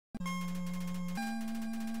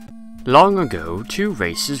Long ago, two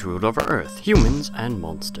races ruled over Earth, humans and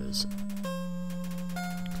monsters.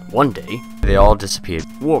 One day, they all disappeared.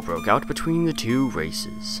 War broke out between the two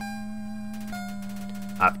races.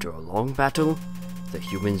 After a long battle, the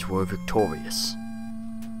humans were victorious.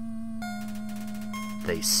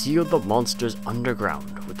 They sealed the monsters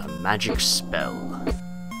underground with a magic spell.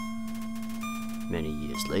 Many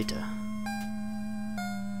years later,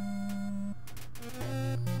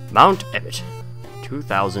 Mount Ebott,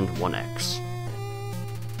 2001X.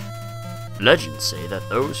 Legends say that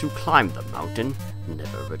those who climb the mountain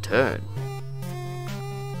never return.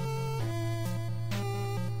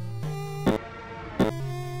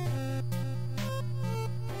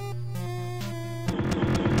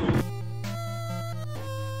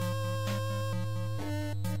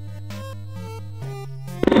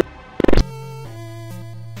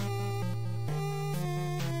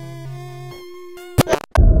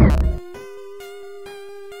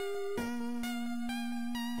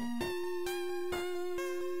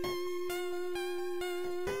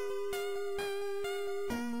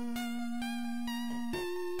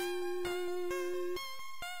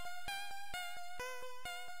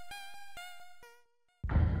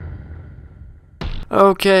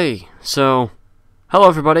 Okay, so, hello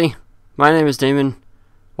everybody, my name is Damon.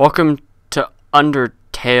 Welcome to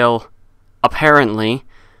Undertale, apparently.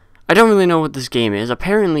 I don't really know what this game is.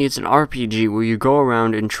 Apparently it's an RPG where you go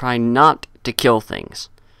around and try not to kill things.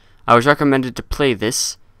 I was recommended to play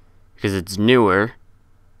this, because it's newer,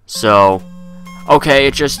 so,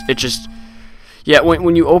 okay, yeah,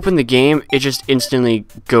 when you open the game, it just instantly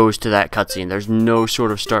goes to that cutscene. There's no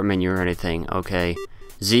sort of start menu or anything, okay.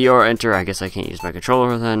 Z or enter, I guess I can't use my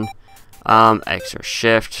controller then. X or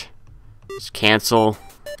shift. Just cancel.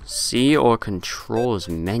 C or control is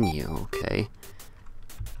menu, okay.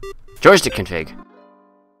 Joystick config.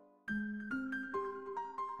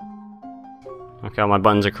 Okay, all my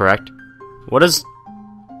buttons are correct. What does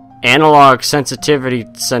analog sensitivity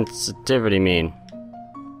mean?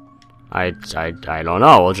 I don't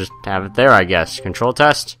know, we'll just have it there, I guess. Control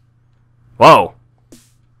test. Whoa!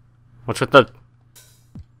 What's with the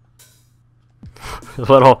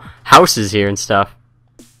little houses here and stuff?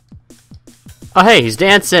 Oh hey, he's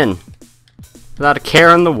dancing! Without a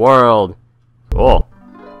care in the world. Cool.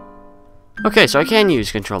 Okay, so I can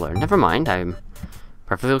use controller. Never mind, I'm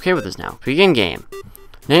perfectly okay with this now. Begin game.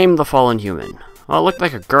 Name the fallen human. Well, it looked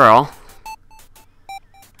like a girl.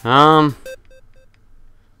 A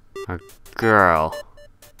girl.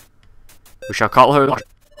 We shall call her...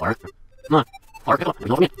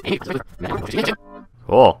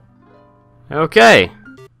 Cool. Okay.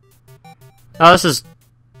 Oh, this is...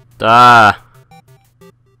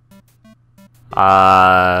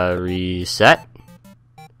 reset?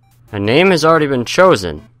 A name has already been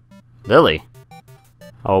chosen. Lily.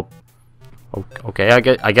 Oh. Okay,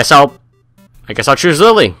 I guess I'll choose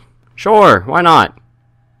Lily. Sure, why not?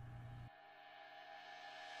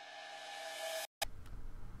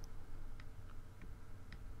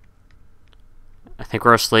 I think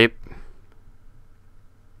we're asleep.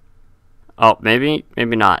 Oh, maybe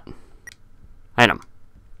not. Item.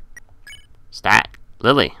 Stat.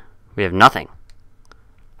 Lily. We have nothing.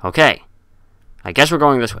 Okay. I guess we're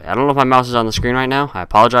going this way. I don't know if my mouse is on the screen right now. I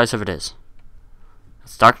apologize if it is.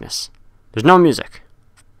 It's darkness. There's no music.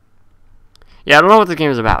 Yeah, I don't know what the game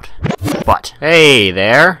is about. But, hey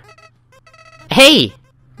there. Hey!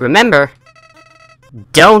 Remember,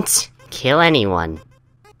 don't kill anyone.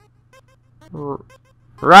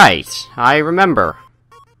 Right. I remember.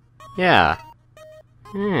 Yeah.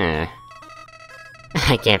 I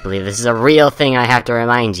can't believe this is a real thing I have to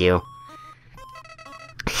remind you.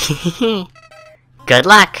 Good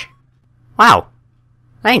luck. Wow.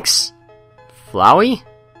 Thanks. Flowey?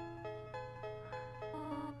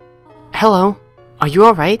 Hello. Are you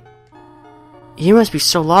alright? You must be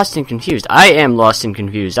so lost and confused. I am lost and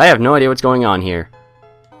confused. I have no idea what's going on here.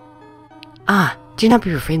 Ah, do not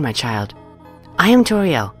be afraid, my child. I am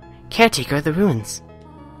Toriel, caretaker of the ruins.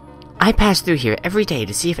 I pass through here every day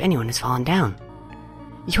to see if anyone has fallen down.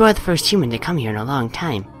 You are the first human to come here in a long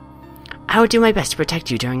time. I will do my best to protect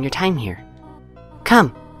you during your time here.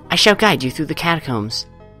 Come, I shall guide you through the catacombs.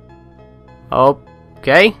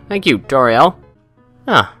 Okay, thank you, Toriel.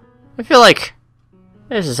 Huh, I feel like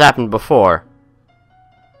this has happened before.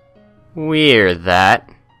 Weird that.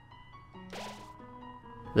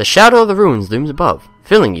 The shadow of the ruins looms above,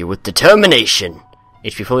 filling you with determination.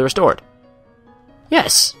 HP fully restored.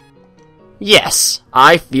 Yes. Yes,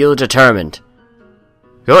 I feel determined.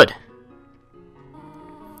 Good.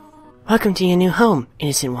 Welcome to your new home,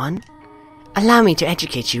 innocent one. Allow me to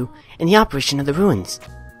educate you in the operation of the ruins.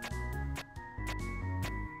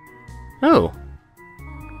 Oh.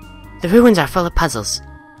 The ruins are full of puzzles.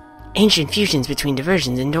 Ancient fusions between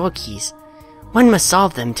diversions and door keys. One must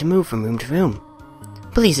solve them to move from room to room.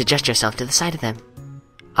 Please adjust yourself to the side of them.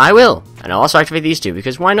 I will. And I'll also activate these two,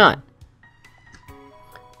 because why not?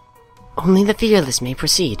 Only the fearless may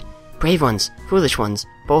proceed. Brave ones, foolish ones,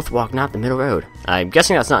 both walk not the middle road. I'm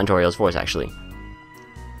guessing that's not in Toriel's voice, actually.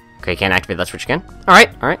 Okay, can't activate that switch again.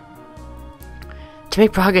 Alright. To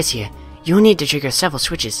make progress here, you will need to trigger several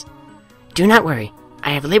switches. Do not worry,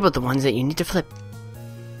 I have labeled the ones that you need to flip.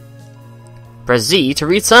 Press Z to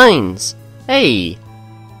read signs. Hey.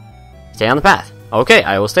 Stay on the path. Okay,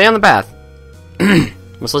 I will stay on the path.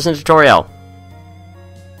 Let's listen to Toriel.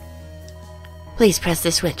 Please press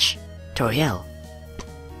the switch. Toriel.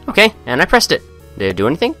 Okay, and I pressed it. Did it do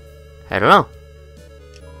anything? I don't know.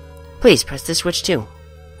 Please press the switch too.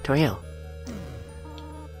 Toriel.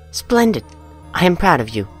 Splendid. I am proud of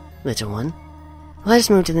you, little one. Let us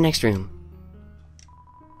move to the next room.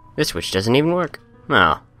 This switch doesn't even work.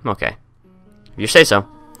 Oh, okay. If you say so.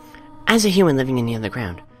 As a human living in the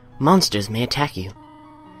underground, monsters may attack you.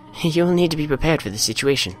 You will need to be prepared for this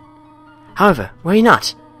situation. However, worry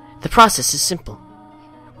not. The process is simple.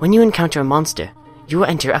 When you encounter a monster, you will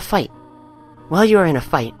enter a fight. While you are in a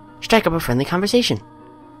fight, strike up a friendly conversation.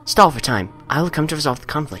 Stall for time. I will come to resolve the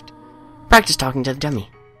conflict. Practice talking to the dummy.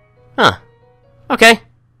 Huh. Okay.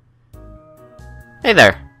 Hey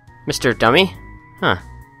there, Mr. Dummy. Huh.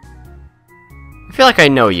 I feel like I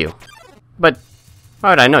know you. But why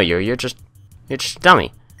would I know you? You're just a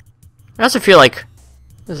dummy. I also feel like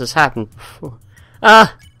this has happened before.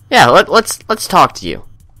 Yeah, let's talk to you.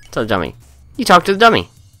 To the dummy. You talk to the dummy.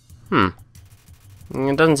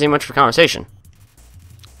 It doesn't seem much for conversation.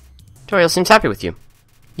 Toriel seems happy with you.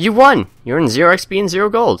 You won! You earned 0 XP and 0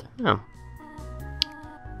 gold. Oh.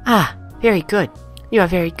 Ah, very good. You are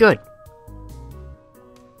very good.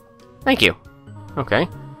 Thank you. Okay.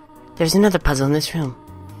 There's another puzzle in this room.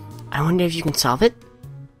 I wonder if you can solve it?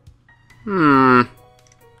 I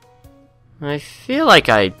feel like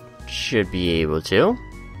I should be able to.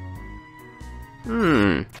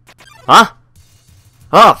 Huh?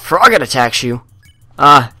 Oh, Frogget attacks you.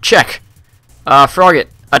 Check. Frogget,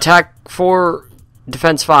 attack 4,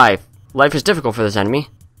 defense 5. Life is difficult for this enemy.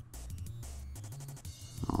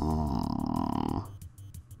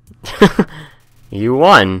 You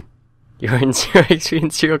won. You're in 0 XP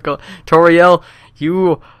and 0 gold. Toriel,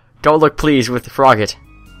 you don't look pleased with Frogget.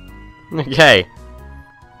 Okay.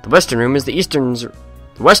 The western room is the eastern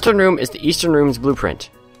room's blueprint.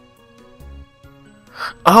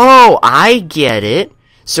 Oh, I get it.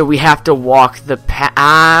 So we have to walk the path.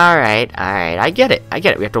 Alright, I get it.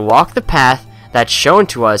 We have to walk the path that's shown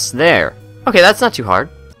to us there. Okay, that's not too hard.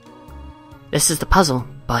 This is the puzzle,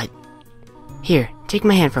 but... Here, take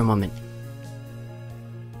my hand for a moment.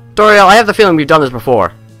 Toriel, I have the feeling we've done this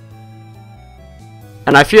before.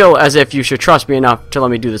 And I feel as if you should trust me enough to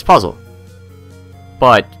let me do this puzzle.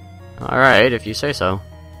 But, alright, if you say so.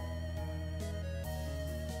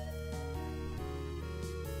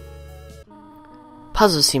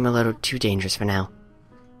 Puzzles seem a little too dangerous for now.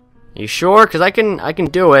 You sure? Because I can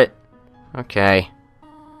do it. Okay.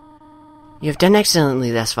 You have done excellently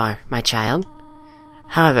thus far, my child.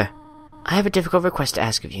 However, I have a difficult request to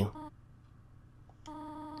ask of you.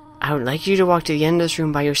 I would like you to walk to the end of this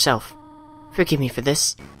room by yourself. Forgive me for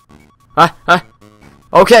this.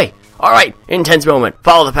 Okay. Alright. Intense moment.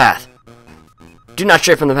 Follow the path. Do not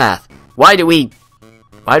stray from the path. Why do we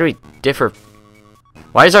differ?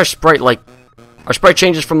 Why is our sprite like... Our sprite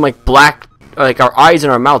changes from like black... Like our eyes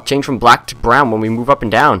and our mouth change from black to brown when we move up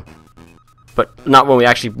and down. But not when we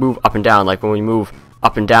actually move up and down, like when we move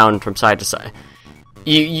up and down from side to side.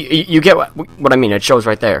 You get what I mean, it shows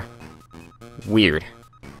right there. Weird.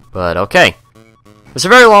 But okay. It's a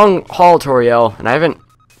very long hall, Toriel, and I haven't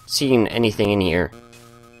seen anything in here.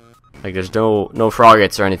 Like there's no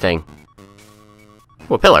Froggets or anything.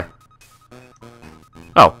 Oh, a pillar.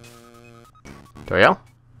 Oh. Toriel?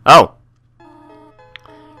 Oh.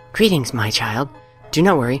 Greetings, my child. Do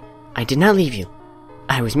not worry, I did not leave you.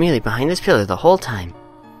 I was merely behind this pillar the whole time.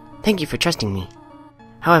 Thank you for trusting me.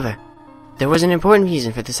 However, there was an important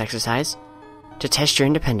reason for this exercise. To test your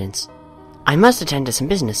independence. I must attend to some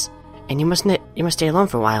business, and you must stay alone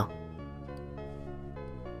for a while.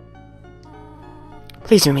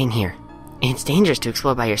 Please remain here. It's dangerous to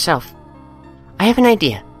explore by yourself. I have an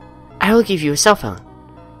idea. I will give you a cell phone.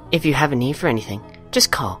 If you have a need for anything,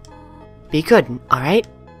 just call. Be good, alright?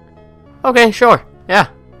 Okay, sure. Yeah.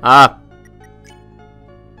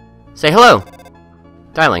 Say hello.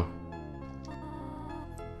 Dialing.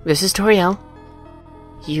 This is Toriel.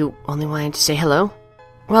 You only wanted to say hello?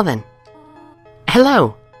 Well then.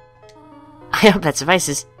 Hello! I hope that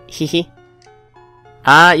suffices. Hehe.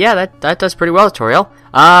 Yeah, that does pretty well, Toriel.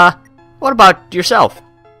 What about yourself?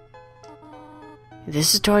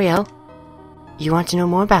 This is Toriel. You want to know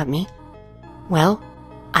more about me? Well,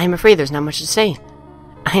 I'm afraid there's not much to say.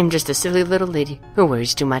 I am just a silly little lady who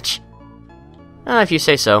worries too much. If you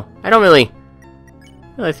say so. I don't really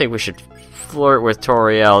think we should flirt with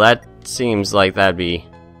Toriel. That seems like that'd be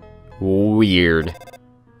weird.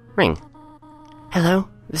 Ring. Hello,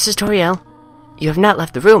 this is Toriel. You have not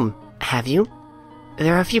left the room, have you?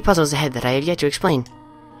 There are a few puzzles ahead that I have yet to explain.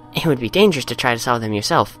 It would be dangerous to try to solve them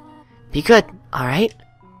yourself. Be good, alright?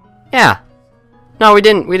 Yeah. No, we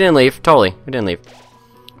didn't leave. Totally. We didn't leave.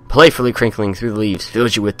 Playfully crinkling through the leaves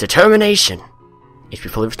fills you with determination. HP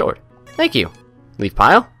fully restored. Thank you. Leaf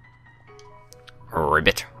pile.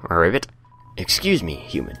 Ribbit. Ribbit. Excuse me,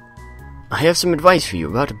 human. I have some advice for you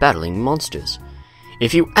about battling monsters.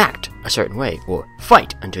 If you act a certain way, or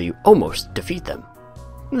fight until you almost defeat them,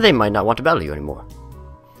 they might not want to battle you anymore.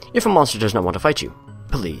 If a monster does not want to fight you,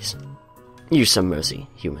 please, use some mercy,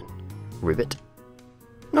 human. Ribbit.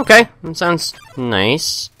 Okay, that sounds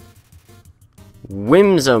nice.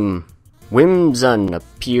 Whimsun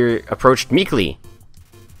approached meekly.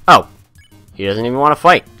 Oh, he doesn't even want to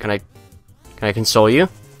fight. Can I console you?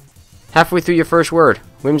 Halfway through your first word,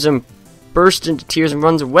 Whimsun bursts into tears and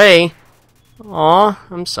runs away. Aw,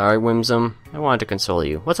 I'm sorry, Whimsun. I wanted to console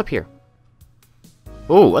you. What's up here?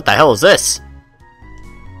 Ooh, what the hell is this?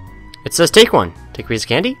 It says take one. Take a piece of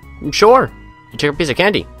candy? Sure. You take a piece of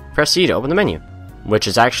candy. Press C to open the menu. Which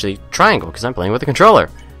is actually triangle, because I'm playing with the controller.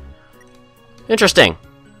 Interesting.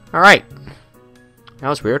 Alright. That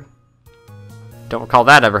was weird. Don't recall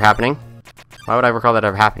that ever happening. Why would I recall that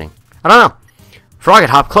ever happening? I don't know. Frog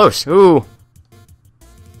hop close. Ooh.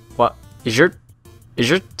 What? Is your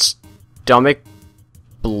stomach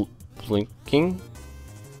blinking?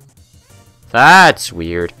 That's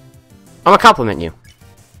weird. I'm gonna compliment you.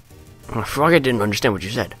 Frog didn't understand what you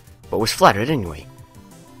said, but was flattered anyway.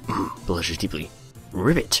 Blushes deeply.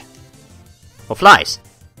 Ribbit. Oh, flies.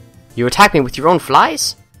 You attack me with your own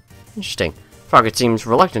flies? Interesting. Frogget seems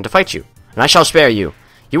reluctant to fight you, and I shall spare you.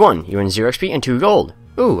 You won. You earn 0 XP and 2 gold.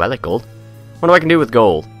 Ooh, I like gold. What can do with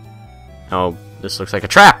gold? Oh, this looks like a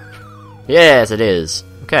trap. Yes, it is.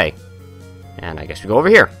 Okay. And I guess we go over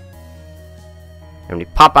here. And we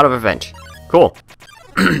pop out of a vent. Cool.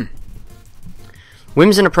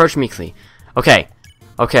 Whimsun approached meekly. Okay.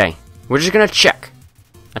 Okay. We're just gonna check.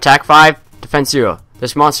 Attack 5, defense 0.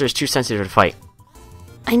 This monster is too sensitive to fight.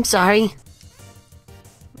 I'm sorry.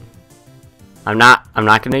 I'm not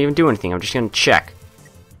gonna even do anything. I'm just gonna check.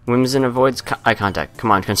 Whimsun avoids eye contact.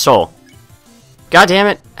 Come on, console. God damn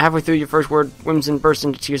it! Halfway through your first word, Whimsun bursts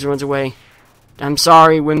into tears and runs away. I'm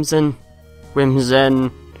sorry, Whimsun.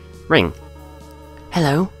 Whimsun. Ring.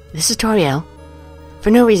 Hello, this is Toriel.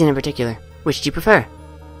 For no reason in particular, which do you prefer?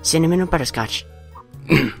 Cinnamon or butterscotch?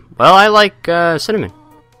 Well, I like cinnamon.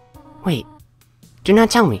 Wait, do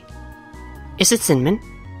not tell me. Is it cinnamon?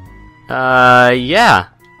 Yeah.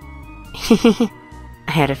 I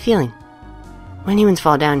had a feeling. When humans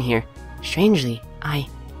fall down here, strangely, I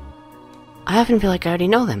often feel like I already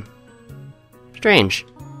know them. Strange.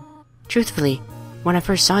 Truthfully, when I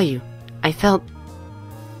first saw you, I felt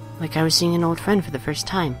like I was seeing an old friend for the first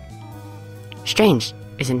time. Strange,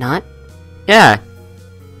 is it not? Yeah.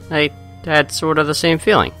 I had sort of the same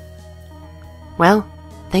feeling. Well,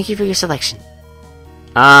 thank you for your selection.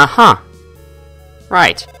 Uh-huh.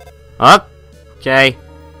 Right. Up. Okay.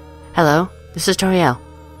 Hello, this is Toriel.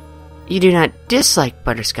 You do not dislike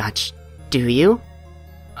butterscotch, do you?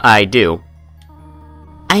 I do.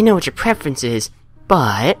 I know what your preference is,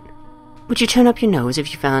 but would you turn up your nose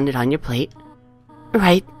if you found it on your plate?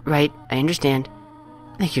 Right, I understand.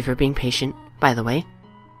 Thank you for being patient, by the way.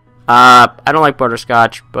 I don't like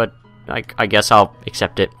butterscotch, but I guess I'll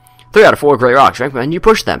accept it. 3 out of 4 gray rocks. Recommend you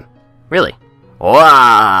push them. Really?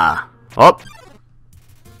 Wah! Up.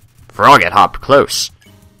 Frogget hopped close.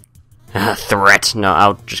 Threat. No,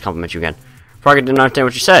 I'll just compliment you again. Frogget didn't understand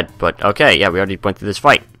what you said, but okay, yeah, we already went through this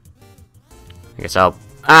fight. I guess I'll...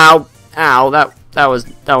 Ow! Ow, that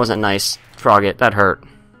wasn't nice, Frogget. That hurt.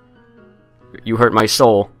 You hurt my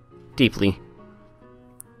soul. Deeply.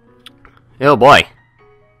 Oh boy.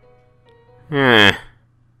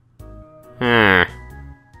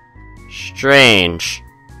 Strange.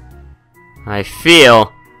 I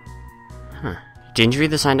feel... Didn't you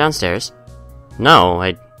read the sign downstairs? No,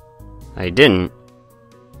 I didn't.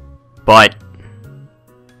 But...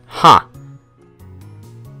 Huh.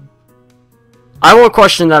 I won't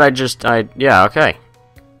question that. Yeah, okay.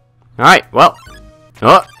 Alright, well.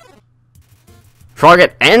 Oh.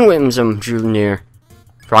 Frogget and Whimsun drew near.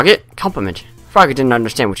 Frogget? Compliment. Frogget didn't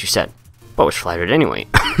understand what you said, but was flattered anyway.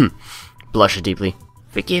 Blushed deeply.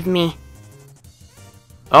 Forgive me.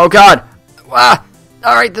 Oh god! Ah!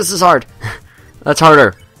 Alright, this is hard. That's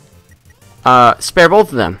harder. Spare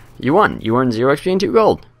both of them. You won. You earned 0 XP and 2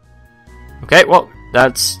 gold. Okay, well,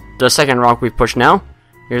 that's the second rock we've pushed now.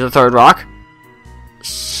 Here's the third rock.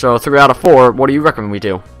 So 3 out of 4, what do you recommend we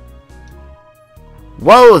do?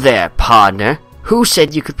 Whoa there, partner. Who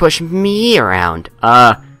said you could push me around?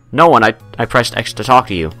 No one. I pressed X to talk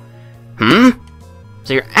to you.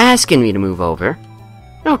 So you're asking me to move over?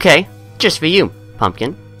 Okay, just for you,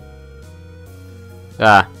 pumpkin.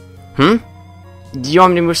 Do you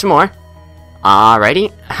want me to move some more?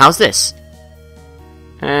 Alrighty, how's this?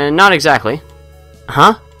 Not exactly.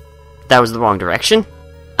 Huh? That was the wrong direction?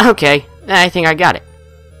 Okay, I think I got it.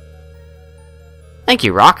 Thank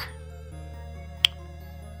you, Rock.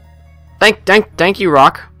 Thank you,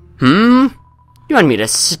 Rock. You want me to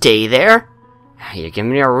stay there? You're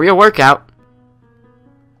giving me a real workout.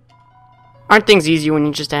 Aren't things easy when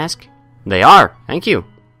you just ask? They are. Thank you.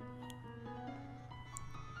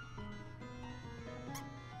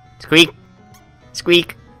 Squeak.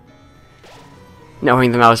 Squeak.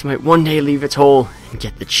 Knowing the mouse might one day leave its hole and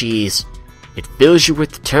get the cheese, it fills you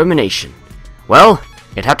with determination. Well,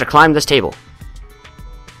 it'd have to climb this table.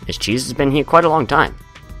 This cheese has been here quite a long time.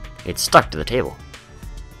 It's stuck to the table.